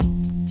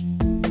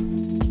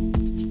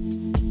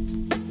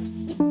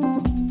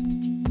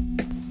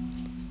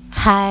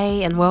Hi,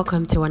 and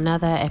welcome to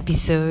another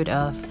episode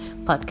of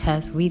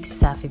Podcast with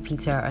Safi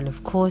Peter. And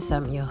of course,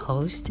 I'm your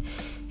host,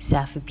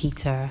 Safi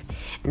Peter.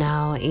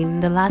 Now, in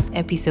the last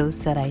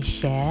episodes that I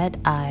shared,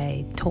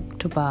 I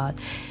talked about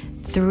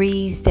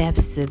 3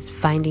 steps to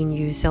finding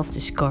you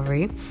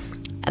self-discovery.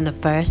 And the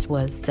first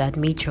was to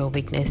admit your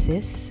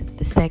weaknesses.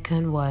 The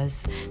second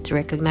was to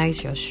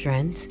recognize your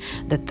strengths.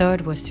 The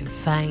third was to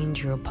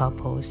find your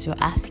purpose. So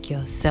ask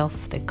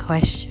yourself the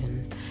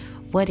question,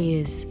 what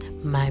is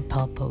my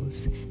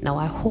purpose? Now,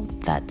 I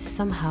hope that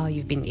somehow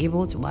you've been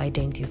able to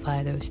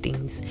identify those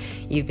things.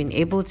 You've been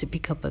able to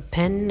pick up a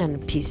pen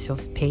and a piece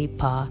of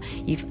paper.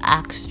 You've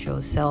asked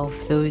yourself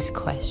those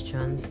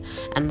questions,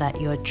 and that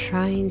you're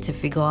trying to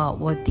figure out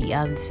what the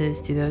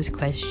answers to those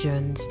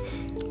questions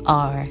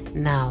are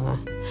now.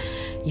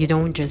 You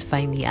don't just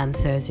find the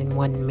answers in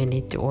 1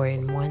 minute or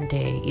in 1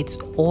 day. It's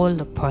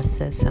all a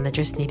process, and I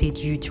just needed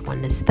you to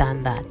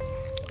understand that.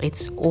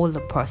 It's all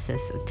a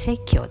process, so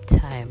take your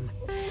time,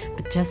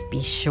 but just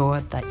be sure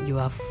that you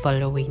are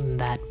following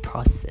that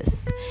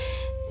process.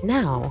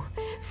 Now,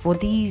 for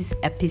this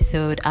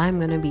episode, I'm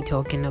going to be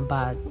talking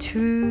about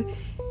 2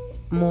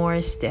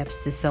 more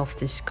steps to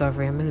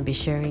self-discovery. I'm going to be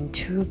sharing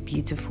 2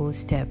 beautiful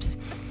steps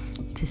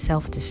to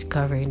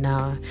self-discovery.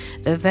 Now,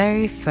 the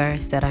very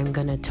first that I'm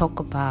going to talk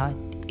about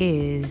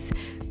is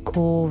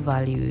core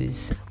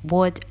values.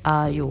 What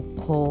are your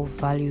core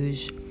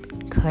values?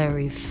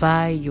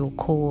 Clarify your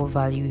core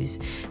values.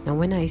 Now,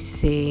 when I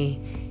say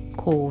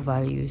core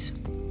values,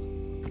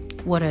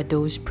 what are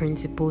those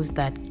principles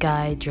that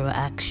guide your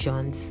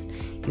actions,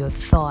 your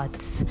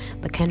thoughts,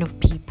 the kind of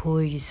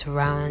people you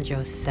surround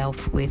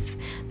yourself with,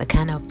 the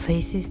kind of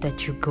places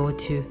that you go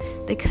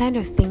to, the kind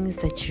of things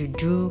that you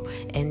do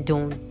and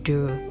don't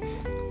do?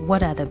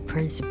 What are the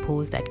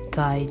principles that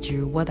guide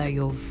you? What are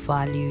your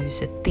values,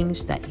 the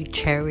things that you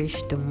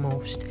cherish the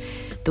most?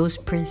 Those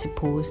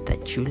principles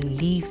that you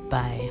live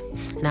by.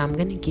 Now, I'm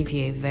going to give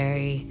you a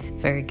very,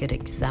 very good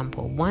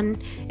example.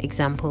 One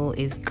example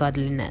is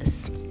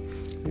godliness.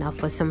 Now,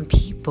 for some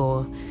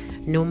people,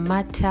 no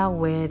matter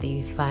where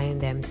they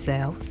find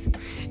themselves,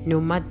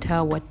 no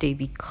matter what they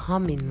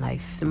become in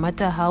life, no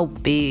matter how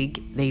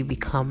big they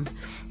become,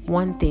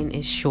 one thing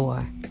is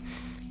sure: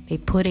 they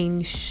put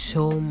in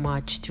so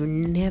much to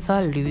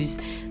never lose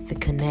the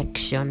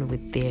connection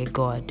with their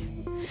God,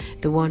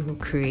 the one who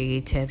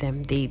created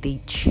them.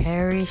 They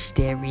cherish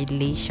their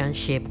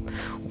relationship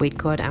with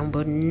God and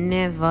will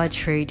never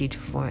trade it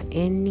for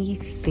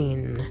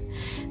anything.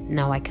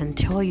 Now, I can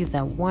tell you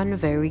that one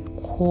very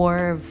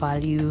core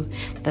value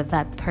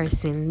that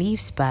person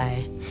lives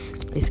by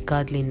is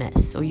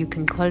godliness, or you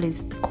can call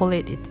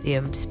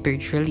it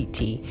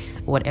spirituality,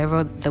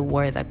 whatever the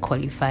word that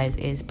qualifies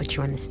is, but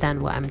you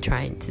understand what I'm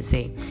trying to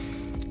say.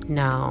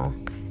 Now,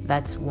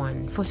 that's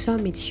one. For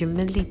some, it's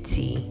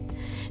humility.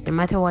 No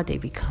matter what they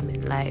become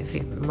in life,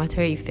 no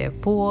matter if they're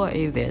poor,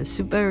 if they're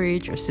super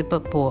rich or super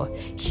poor,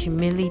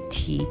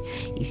 humility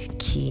is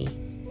key.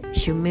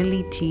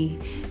 Humility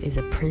is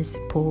a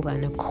principle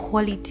and a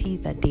quality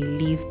that they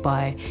live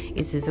by.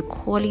 It is a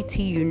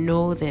quality you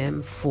know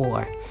them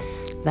for.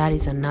 That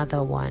is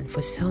another one.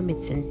 For some,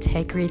 it's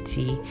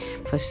integrity.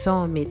 For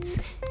some, it's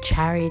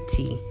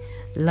charity,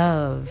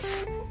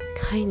 love,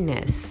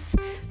 kindness.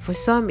 For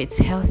some, it's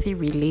healthy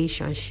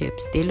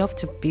relationships. They love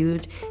to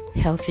build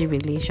healthy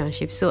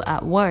relationships. So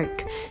at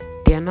work,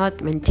 they are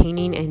not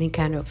maintaining any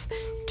kind of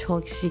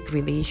toxic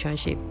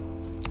relationship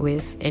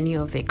with any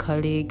of their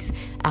colleagues.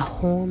 At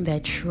home, they're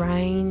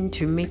trying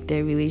to make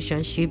their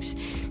relationships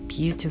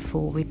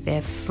beautiful with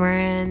their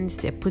friends.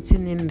 They're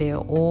putting in their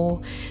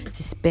all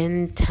to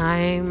spend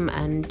time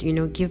and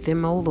give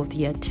them all of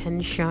the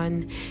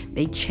attention.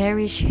 They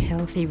cherish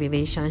healthy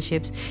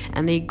relationships,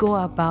 and they go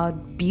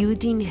about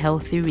building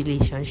healthy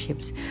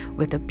relationships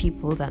with the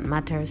people that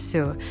matter.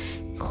 So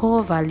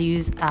core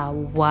values are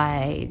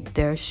wide.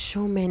 There are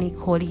so many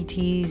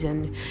qualities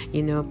and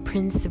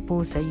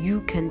principles that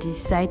you can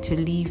decide to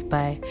live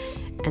by,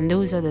 and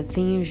those are the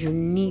things you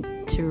need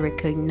to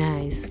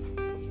recognize.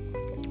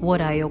 What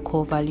are your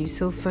core values?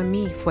 So for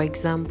me, for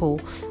example,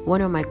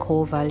 one of my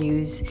core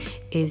values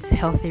is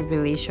healthy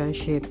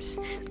relationships.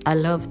 I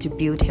love to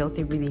build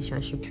healthy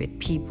relationships with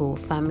people,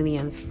 family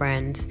and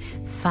friends.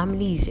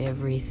 Family is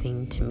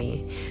everything to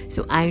me.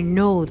 So I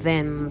know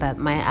then that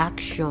my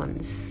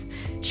actions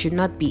should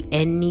not be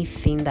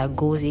anything that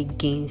goes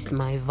against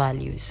my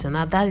values. So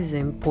now that is the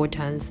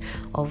importance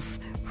of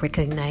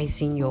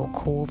recognizing your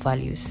core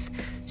values,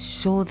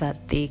 so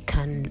that they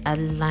can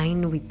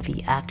align with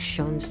the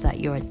actions that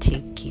you are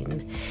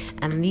taking.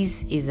 And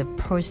this is a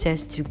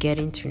process to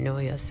getting to know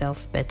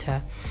yourself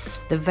better.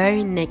 The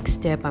very next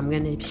step I'm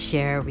going to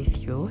share with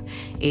you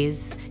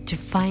is to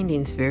find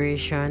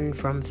inspiration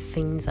from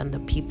things and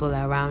the people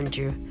around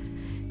you.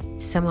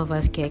 Some of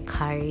us get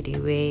carried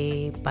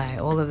away by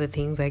all of the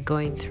things we're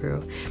going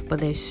through,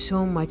 but there's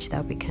so much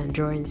that we can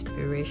draw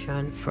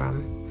inspiration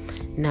from.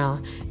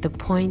 Now, the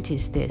point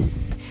is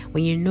this: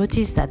 when you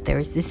notice that there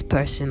is this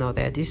person or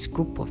this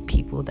group of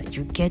people that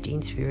you get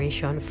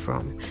inspiration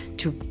from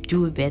to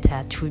do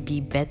better, to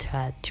be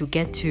better, to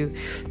get to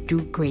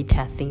do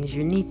greater things,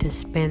 you need to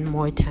spend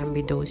more time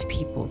with those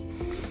people.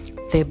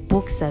 Their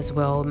books as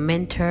well,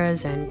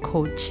 mentors and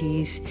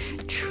coaches,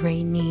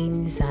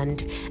 trainings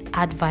and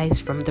advice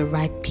from the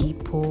right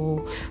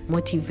people,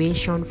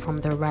 motivation from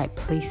the right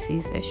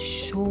places.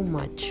 There's so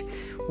much.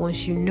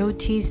 Once you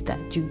notice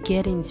that you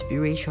get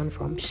inspiration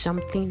from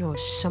something or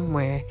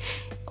somewhere,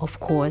 of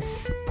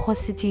course,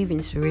 positive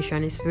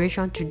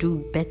inspiration to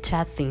do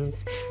better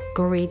things,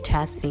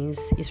 greater things,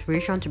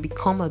 inspiration to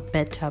become a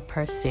better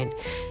person.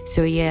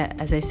 So yeah,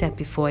 as I said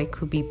before, it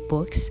could be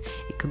books,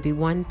 it could be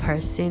one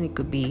person, it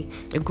could be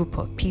a group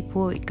of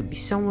people, it could be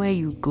somewhere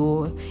you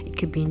go, it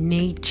could be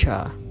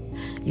nature.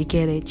 You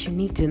get it? You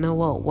need to know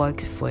what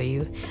works for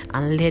you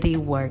and let it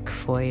work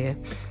for you.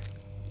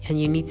 And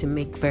you need to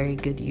make very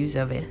good use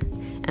of it.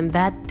 And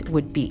that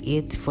would be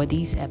it for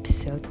this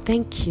episode.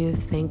 Thank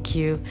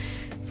you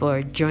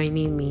for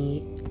joining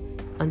me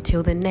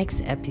until the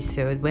next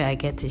episode, where I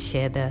get to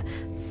share the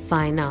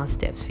final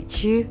steps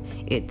with you.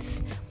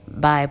 It's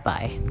bye.